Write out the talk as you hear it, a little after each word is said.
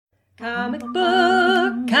Comic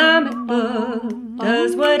book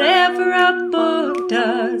does whatever a book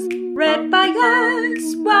does. Read by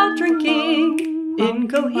us while drinking,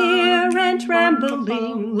 incoherent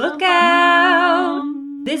rambling. Look out,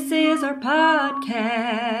 this is our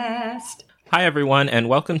podcast. Hi everyone, and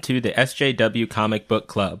welcome to the SJW Comic Book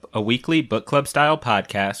Club, a weekly book club style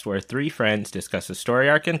podcast where three friends discuss a story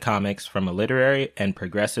arc in comics from a literary and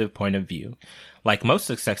progressive point of view. Like most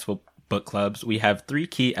successful book clubs, we have three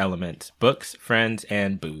key elements: books, friends,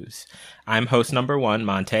 and booze. I'm host number 1,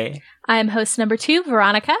 Monte. I'm host number 2,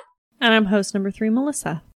 Veronica. And I'm host number 3,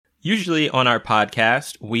 Melissa. Usually on our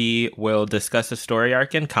podcast, we will discuss a story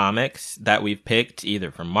arc in comics that we've picked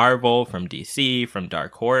either from Marvel, from DC, from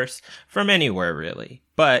Dark Horse, from anywhere really.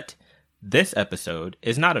 But this episode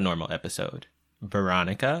is not a normal episode.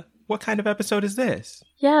 Veronica, what kind of episode is this?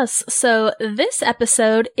 Yes, so this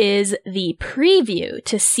episode is the preview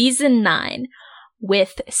to Season 9.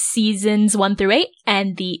 With Seasons 1 through 8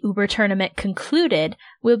 and the Uber Tournament concluded,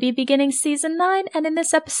 we'll be beginning Season 9, and in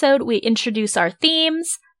this episode we introduce our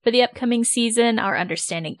themes for the upcoming season, our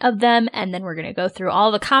understanding of them, and then we're going to go through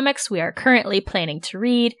all the comics we are currently planning to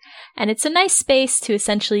read, and it's a nice space to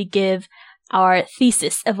essentially give our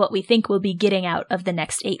thesis of what we think we'll be getting out of the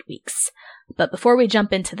next 8 weeks. But before we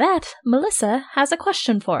jump into that, Melissa has a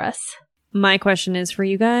question for us. My question is for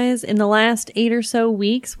you guys. In the last 8 or so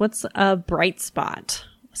weeks, what's a bright spot?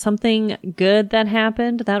 Something good that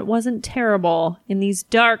happened that wasn't terrible in these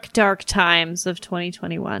dark, dark times of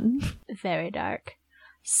 2021. Very dark.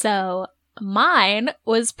 So mine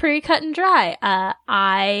was pretty cut and dry.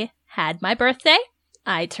 I had my birthday.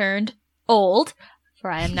 I turned old,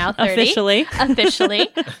 for I am now 30. Officially.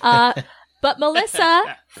 But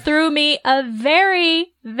Melissa threw me a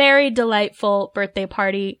very, very delightful birthday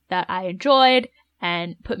party that I enjoyed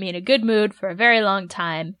and put me in a good mood for a very long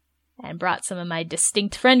time and brought some of my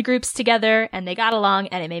distinct friend groups together, and they got along,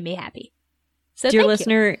 and it made me happy. So dear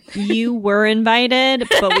listener, you were invited,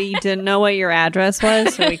 but we didn't know what your address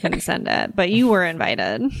was, so we couldn't send it. But you were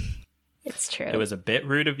invited. It's true. It was a bit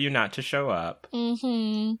rude of you not to show up.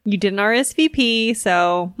 Mm-hmm. You didn't RSVP,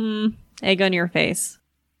 so egg on your face.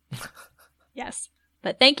 Yes.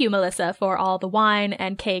 But thank you, Melissa, for all the wine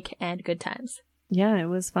and cake and good times. Yeah, it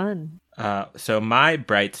was fun. So my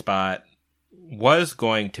bright spot was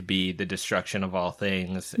going to be the destruction of all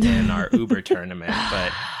things in our Uber tournament,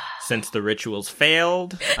 but since the rituals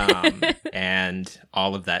failed and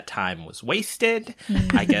all of that time was wasted,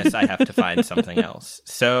 I guess I have to find something else.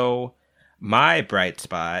 So my bright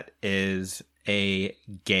spot is a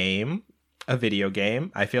video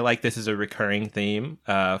game. I feel like this is a recurring theme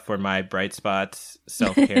for my bright spots,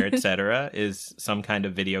 self-care, etc. is some kind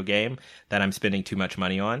of video game that I'm spending too much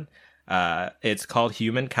money on. It's called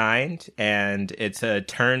Humankind, and it's a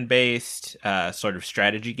turn-based sort of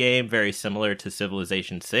strategy game, very similar to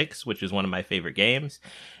Civilization 6, which is one of my favorite games.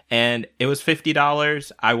 And it was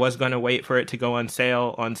 $50. I was going to wait for it to go on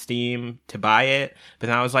sale on Steam to buy it, but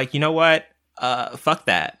then I was like, you know what? Fuck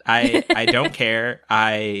that. I don't care.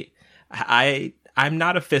 I'm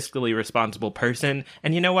not a fiscally responsible person,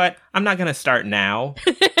 and you know what? I'm not going to start now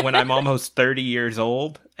when I'm almost 30 years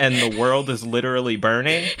old and the world is literally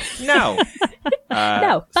burning. No.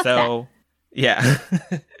 No, fuck so, that. Yeah.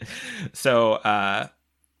 So,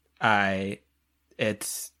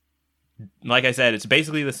 it's, like I said, it's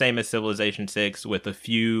basically the same as Civilization 6 with a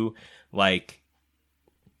few,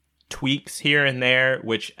 tweaks here and there,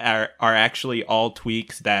 which are actually all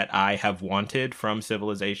tweaks that I have wanted from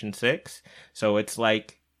Civilization 6. So it's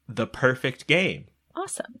like the perfect game.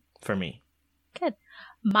 Awesome. For me. Good.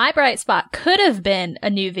 My bright spot could have been a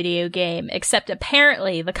new video game, except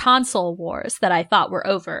apparently the console wars that I thought were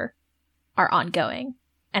over are ongoing,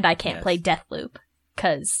 and I can't play Deathloop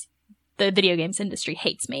because the video games industry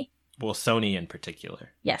hates me. Well, Sony in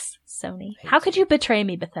particular. Yes, Sony. How could you betray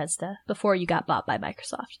me, Bethesda, before you got bought by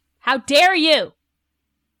Microsoft? How dare you?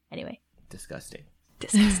 Anyway. Disgusting.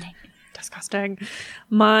 Disgusting.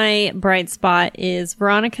 My bright spot is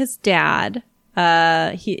Veronica's dad.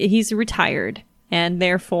 He's retired and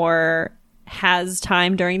therefore has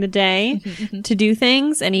time during the day to do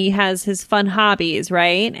things, and he has his fun hobbies,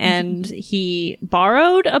 right? And he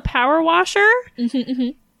borrowed a power washer.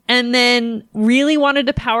 And then really wanted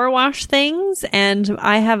to power wash things. And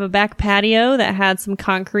I have a back patio that had some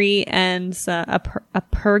concrete and a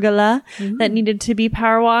pergola that needed to be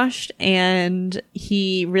power washed. And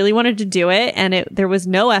he really wanted to do it. And there was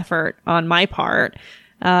no effort on my part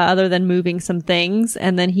other than moving some things.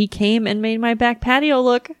 And then he came and made my back patio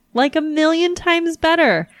look like a million times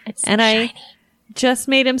better. It's so shiny. just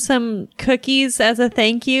made him some cookies as a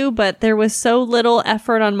thank you, but there was so little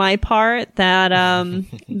effort on my part that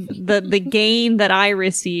the gain that I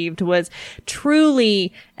received was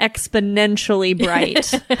truly exponentially bright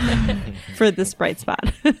for this bright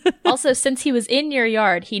spot. Also, since he was in your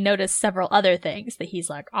yard, he noticed several other things that he's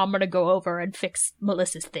like, I'm gonna go over and fix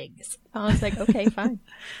Melissa's things. I was like, okay, fine.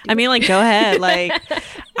 I mean, like, go ahead. Like,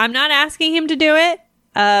 I'm not asking him to do it.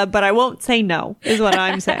 But I won't say no, is what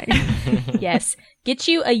I'm saying. Yes. Get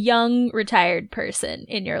you a young retired person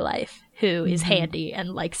in your life who is handy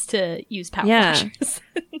and likes to use power washers.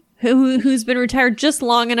 Who's been retired just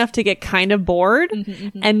long enough to get kind of bored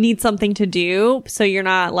and need something to do. So you're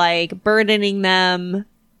not like burdening them.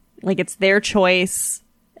 Like it's their choice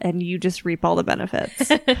and you just reap all the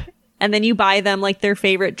benefits. And then you buy them like their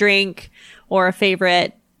favorite drink or a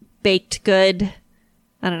favorite baked good.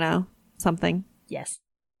 I don't know. Something. Yes.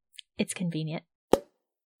 It's convenient.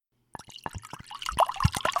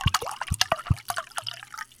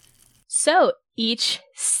 So, each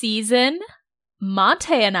season,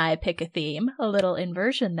 Monte and I pick a theme. A little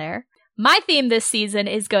inversion there. My theme this season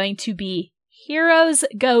is going to be Heroes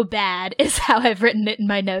Go Bad, is how I've written it in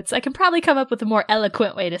my notes. I can probably come up with a more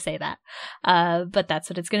eloquent way to say that. But that's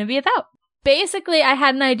what it's going to be about. Basically, I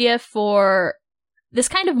had an idea for... This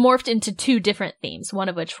kind of morphed into two different themes, one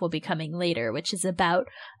of which will be coming later, which is about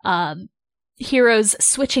heroes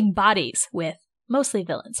switching bodies with mostly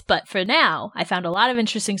villains. But for now, I found a lot of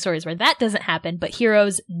interesting stories where that doesn't happen, but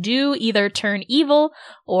heroes do either turn evil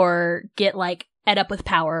or get, like, ed up with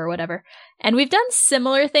power or whatever. And we've done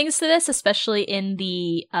similar things to this, especially in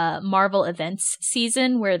the Marvel Events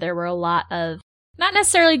season, where there were a lot of not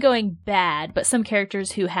necessarily going bad, but some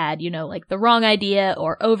characters who had, like the wrong idea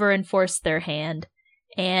or over-enforced their hand.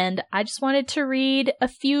 And I just wanted to read a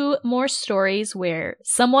few more stories where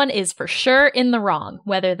someone is for sure in the wrong,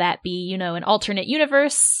 whether that be, an alternate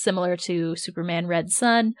universe similar to Superman Red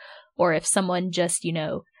Sun, or if someone just,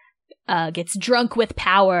 gets drunk with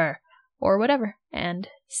power or whatever, and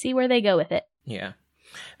see where they go with it. Yeah.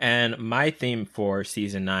 And my theme for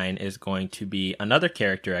season 9 is going to be another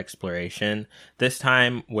character exploration, this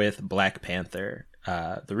time with Black Panther.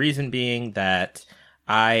 The reason being that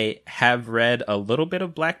I have read a little bit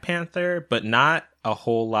of Black Panther, but not a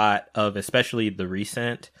whole lot of especially the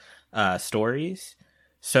recent stories.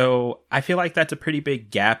 So I feel like that's a pretty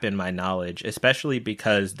big gap in my knowledge, especially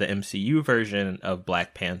because the MCU version of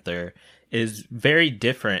Black Panther is very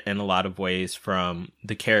different in a lot of ways from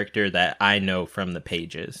the character that I know from the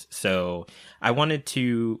pages. So I wanted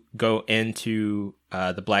to go into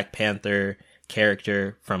the Black Panther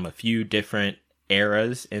character from a few different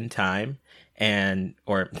eras in time.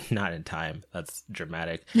 Or not in time, that's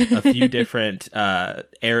dramatic, a few different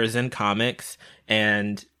eras in comics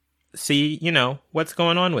and see, what's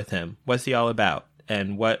going on with him. What's he all about?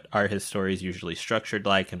 And what are his stories usually structured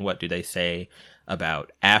like? And what do they say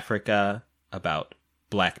about Africa, about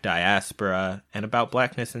Black diaspora, and about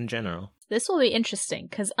Blackness in general? This will be interesting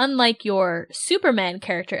because unlike your Superman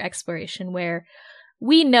character exploration where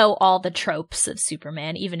we know all the tropes of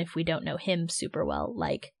Superman, even if we don't know him super well,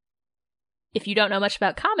 like if you don't know much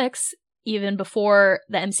about comics, even before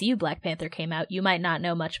the MCU Black Panther came out, you might not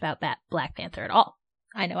know much about Black Panther at all.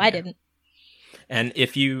 I know I didn't. And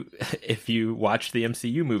if you watch the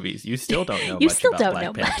MCU movies, you still don't know you much still about don't Black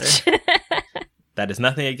know Panther. much. That is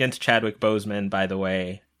nothing against Chadwick Boseman, by the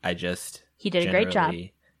way. He did a great job.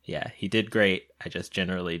 Yeah, he did great. I just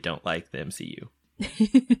generally don't like the MCU.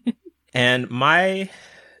 And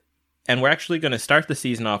we're actually going to start the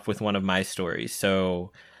season off with one of my stories.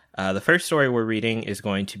 So the first story we're reading is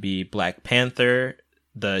going to be Black Panther,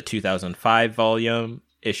 the 2005 volume,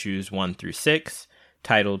 issues 1 through 6,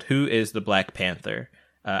 titled Who is the Black Panther?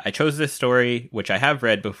 I chose this story, which I have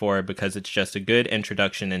read before, because it's just a good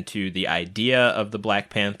introduction into the idea of the Black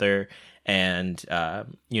Panther and,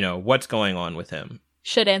 what's going on with him.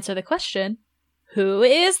 Should answer the question, who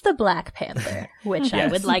is the Black Panther? Which Yes. I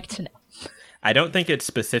would like to know. I don't think it's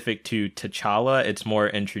specific to T'Challa. It's more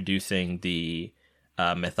introducing the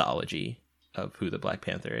mythology of who the Black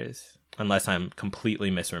Panther is. Unless I'm completely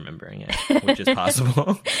misremembering it, which is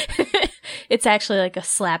possible. It's actually like a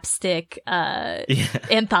slapstick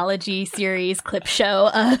anthology series clip show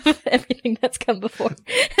of everything that's come before.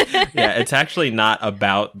 Yeah, it's actually not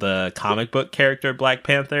about the comic book character Black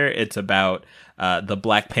Panther. It's about the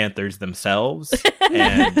Black Panthers themselves.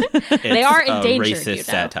 And it's they are endangered, racist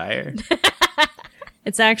satire.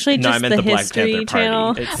 It's actually just I meant the Black History Panther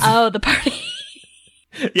Channel. Party. Oh, the party.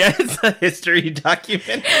 Yeah, it's a history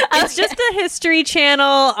document. It's just a history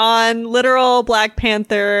channel on literal Black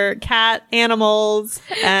Panther cat animals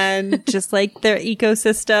and just like their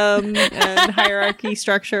ecosystem and hierarchy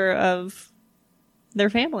structure of their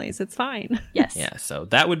families. It's fine. Yes. Yeah, so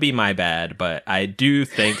that would be my bad, but I do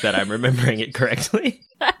think that I'm remembering it correctly.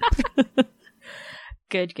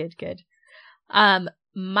 Good.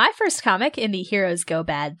 My first comic in the Heroes Go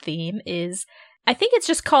Bad theme is, I think it's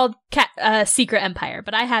just called Secret Empire,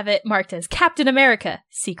 but I have it marked as Captain America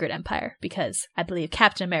Secret Empire because I believe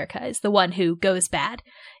Captain America is the one who goes bad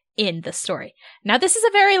in the story. Now, this is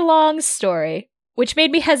a very long story, which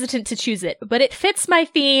made me hesitant to choose it, but it fits my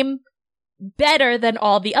theme better than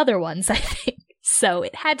all the other ones, I think. So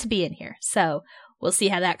it had to be in here. So we'll see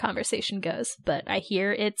how that conversation goes. But I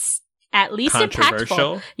hear it's at least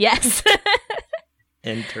Controversial. impactful. Yes.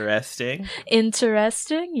 Interesting,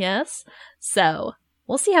 yes. So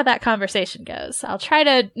we'll see how that conversation goes. I'll try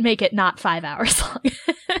to make it not 5 hours long.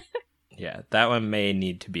 Yeah, that one may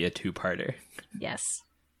need to be a two-parter. Yes.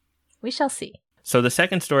 We shall see. So the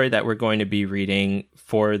second story that we're going to be reading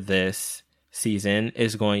for this season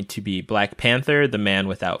is going to be Black Panther, The Man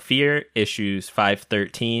Without Fear, issues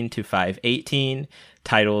 513 to 518,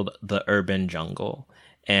 titled The Urban Jungle.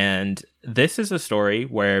 And this is a story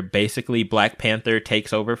where basically Black Panther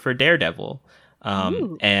takes over for Daredevil.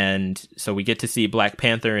 And so we get to see Black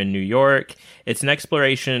Panther in New York. It's an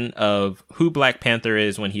exploration of who Black Panther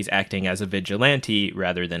is when he's acting as a vigilante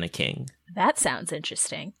rather than a king. That sounds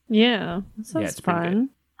interesting. Yeah, that sounds it's pretty fun.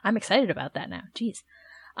 I'm excited about that now. Jeez.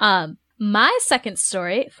 My second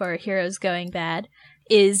story for Heroes Going Bad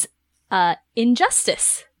is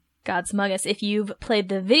Injustice, Gods Among Us. If you've played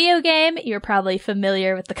the video game, you're probably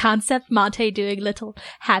familiar with the concept. Monte doing little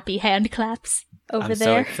happy hand claps over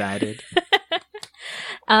there. I'm so excited.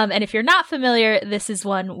 And if you're not familiar, this is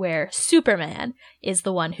one where Superman is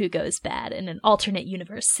the one who goes bad in an alternate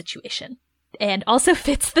universe situation. And also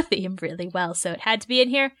fits the theme really well, so it had to be in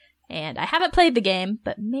here. And I haven't played the game,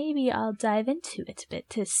 but maybe I'll dive into it a bit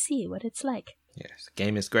to see what it's like. Yes,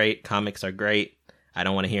 game is great. Comics are great. I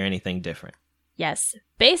don't want to hear anything different. Yes.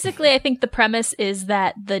 Basically, I think the premise is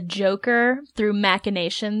that the Joker, through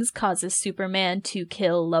machinations, causes Superman to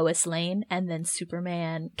kill Lois Lane, and then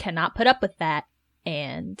Superman cannot put up with that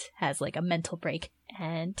and has like a mental break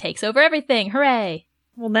and takes over everything. Hooray!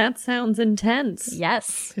 Well, that sounds intense.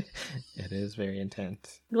 Yes. It is very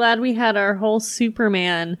intense. Glad we had our whole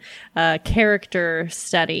Superman character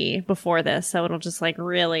study before this, so it'll just like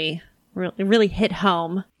really hit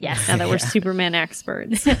home. Yes. Now that we're Superman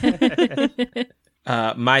experts.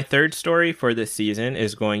 My third story for this season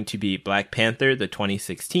is going to be Black Panther, the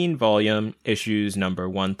 2016 volume, issues number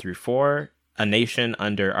 1 through 4, A Nation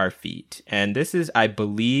Under Our Feet. And this is, I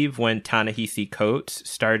believe, when Ta-Nehisi Coates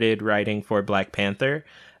started writing for Black Panther.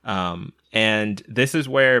 And this is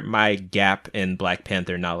where my gap in Black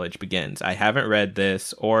Panther knowledge begins. I haven't read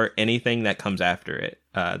this or anything that comes after it.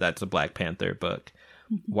 That's a Black Panther book.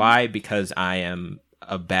 Why? Because I am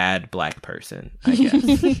a bad black person, I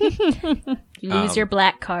guess. You lose your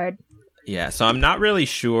black card. Yeah, so I'm not really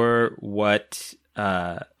sure what...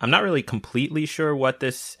 I'm not really completely sure what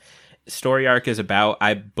this story arc is about.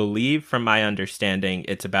 I believe, from my understanding,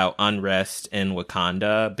 it's about unrest in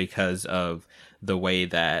Wakanda because of the way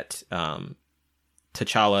that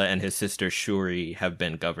T'Challa and his sister Shuri have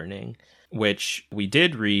been governing. Which we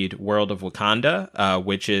did read World of Wakanda,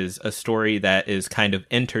 which is a story that is kind of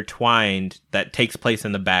intertwined, that takes place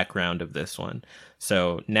in the background of this one.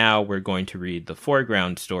 So now we're going to read the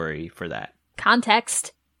foreground story for that.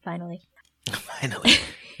 Context. Finally. Finally.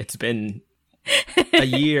 It's been a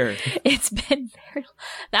year. It's been very...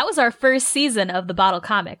 That was our first season of the Bottle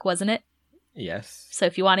Comic, wasn't it? Yes. So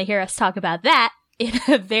if you want to hear us talk about that in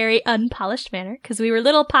a very unpolished manner, because we were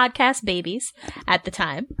little podcast babies at the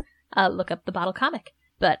time, look up the Bottle Comic.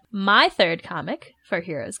 But my third comic for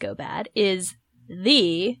Heroes Go Bad is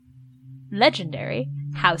the legendary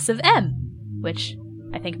House of M, which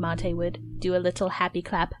I think Monte would do a little happy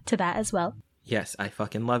clap to that as well. Yes, I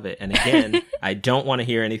fucking love it. And again, I don't want to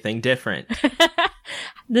hear anything different.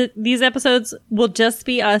 These episodes will just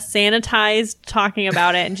be us sanitized talking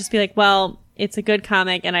about it and just be like, well, it's a good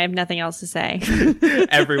comic and I have nothing else to say.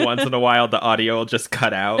 Every once in a while, the audio will just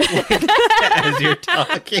cut out as you're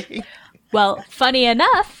talking. Well, funny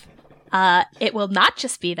enough, it will not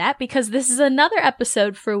just be that, because this is another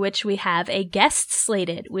episode for which we have a guest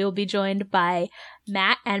slated. We will be joined by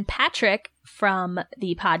Matt and Patrick from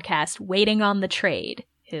the podcast Waiting on the Trade,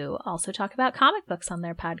 who also talk about comic books on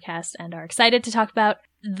their podcast and are excited to talk about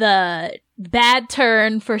the bad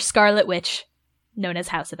turn for Scarlet Witch, known as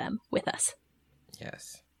House of M, with us.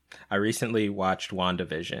 Yes. I recently watched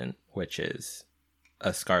WandaVision, which is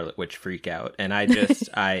a Scarlet Witch freakout, and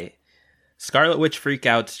Scarlet Witch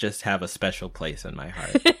freakouts just have a special place in my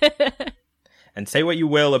heart. And say what you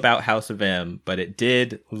will about House of M, but it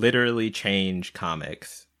did literally change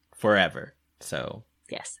comics forever. So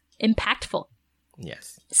Yes. Impactful.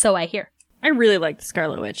 yes. So I hear. I really like the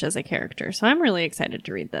Scarlet Witch as a character, so I'm really excited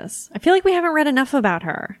to read this. I feel like we haven't read enough about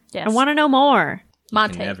her. Yes. I want to know more. You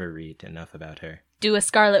Monte, can never read enough about her. do a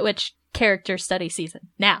Scarlet Witch character study season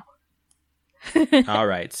now. All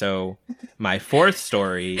right, so my fourth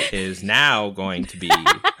story is now going to be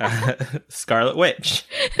Scarlet Witch.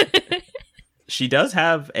 She does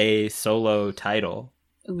have a solo title.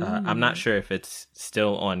 I'm not sure if it's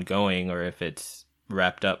still ongoing or if it's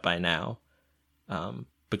wrapped up by now,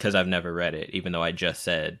 because I've never read it, even though I just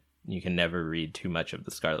said you can never read too much of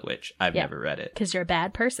the Scarlet Witch. I've Yeah. never read it. Because you're a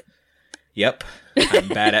bad person. Yep. I'm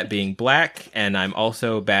bad at being black, and I'm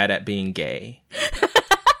also bad at being gay.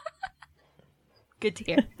 Good to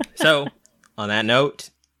hear. So, on that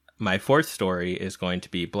note, my fourth story is going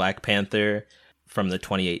to be Black Panther from the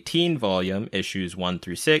 2018 volume, issues 1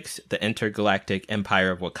 through 6, The Intergalactic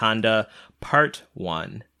Empire of Wakanda, Part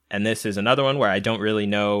 1. And this is another one where I don't really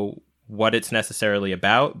know what it's necessarily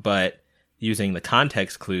about, but using the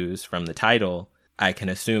context clues from the title, I can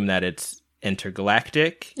assume that it's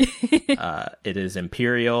intergalactic, it is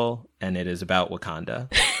imperial, and it is about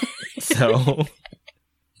Wakanda. So...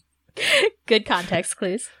 Good context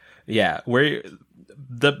clues. Yeah,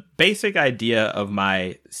 the basic idea of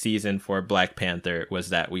my season for Black Panther was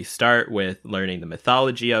that we start with learning the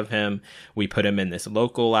mythology of him. We put him in this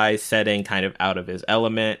localized setting, kind of out of his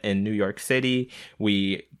element in New York City.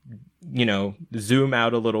 We, zoom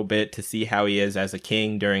out a little bit to see how he is as a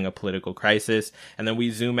king during a political crisis. And then we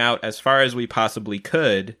zoom out as far as we possibly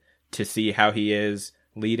could to see how he is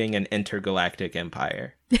leading an intergalactic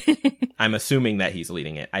empire. I'm assuming that he's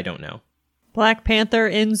leading it. I don't know. Black Panther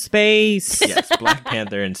in space. Yes, Black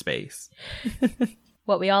Panther in space.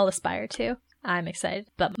 What we all aspire to. I'm excited.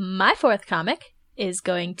 But my fourth comic is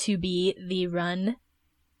going to be the run.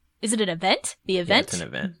 Is it an event? The event, it's an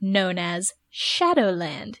event known as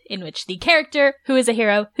Shadowland, in which the character who is a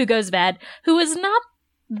hero, who goes bad, who is not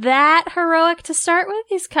that heroic to start with,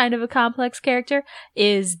 he's kind of a complex character,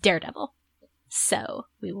 is Daredevil. So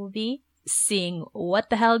we will be seeing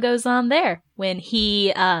what the hell goes on there when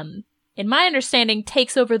he, in my understanding,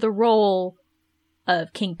 takes over the role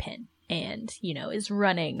of Kingpin and, is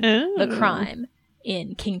running the crime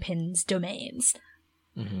in Kingpin's domains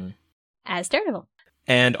as Daredevil.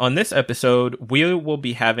 And on this episode, we will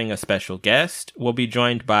be having a special guest. We'll be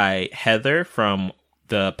joined by Heather from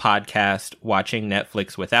the podcast Watching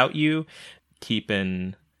Netflix Without You. Keep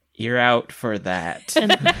an ear out for that. I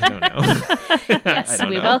don't know. Yes,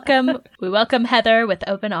 we welcome Heather with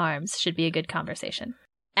open arms. Should be a good conversation.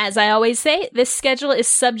 As I always say, this schedule is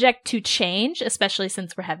subject to change, especially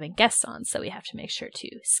since we're having guests on, so we have to make sure to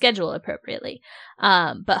schedule appropriately.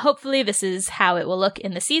 But hopefully this is how it will look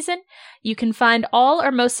in the season. You can find all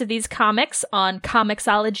or most of these comics on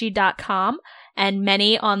Comixology.com and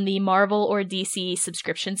many on the Marvel or DC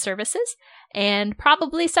subscription services, and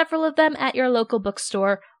probably several of them at your local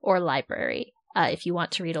bookstore or library if you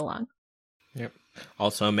want to read along. Yep.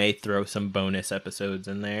 Also may throw some bonus episodes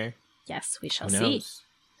in there. Yes, we shall Who see. knows?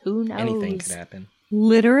 Who knows? Anything could happen.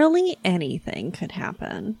 Literally anything could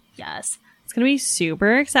happen. Yes. It's going to be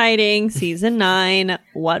super exciting. Season 9.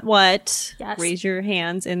 What? Yes. Raise your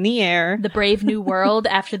hands in the air. The brave new world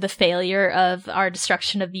after the failure of our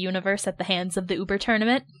destruction of the universe at the hands of the Uber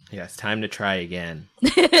tournament. Yes, time to try again.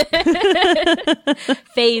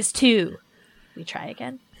 Phase 2. We try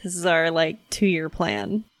again. This is our 2-year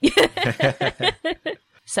plan.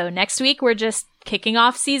 So next week, we're just kicking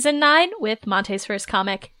off season 9 with Monte's first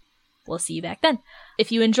comic. We'll see you back then. If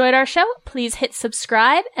you enjoyed our show, please hit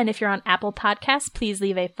subscribe. And if you're on Apple Podcasts, please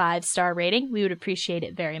leave a 5-star rating. We would appreciate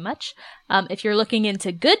it very much. If you're looking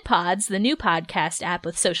into Good Pods, the new podcast app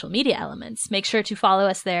with social media elements, make sure to follow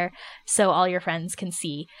us there so all your friends can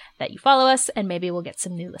see that you follow us and maybe we'll get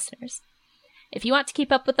some new listeners. If you want to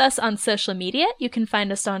keep up with us on social media, you can find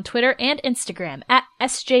us on Twitter and Instagram at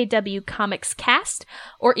SJWComicsCast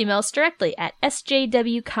or email us directly at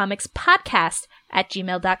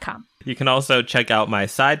sjwcomicspodcast@gmail.com. You can also check out my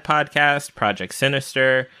side podcast, Project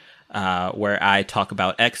Sinister, where I talk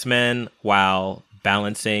about X-Men while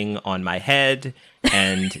balancing on my head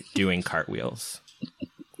and doing cartwheels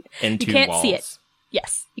into You can't walls. see it.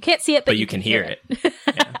 Yes. You can't see it, but you can hear it.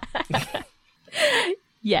 Yeah.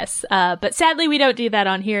 Yes, but sadly we don't do that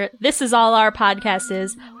on here. This is all our podcast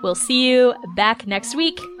is. We'll see you back next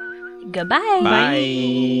week. Goodbye.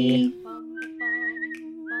 Bye.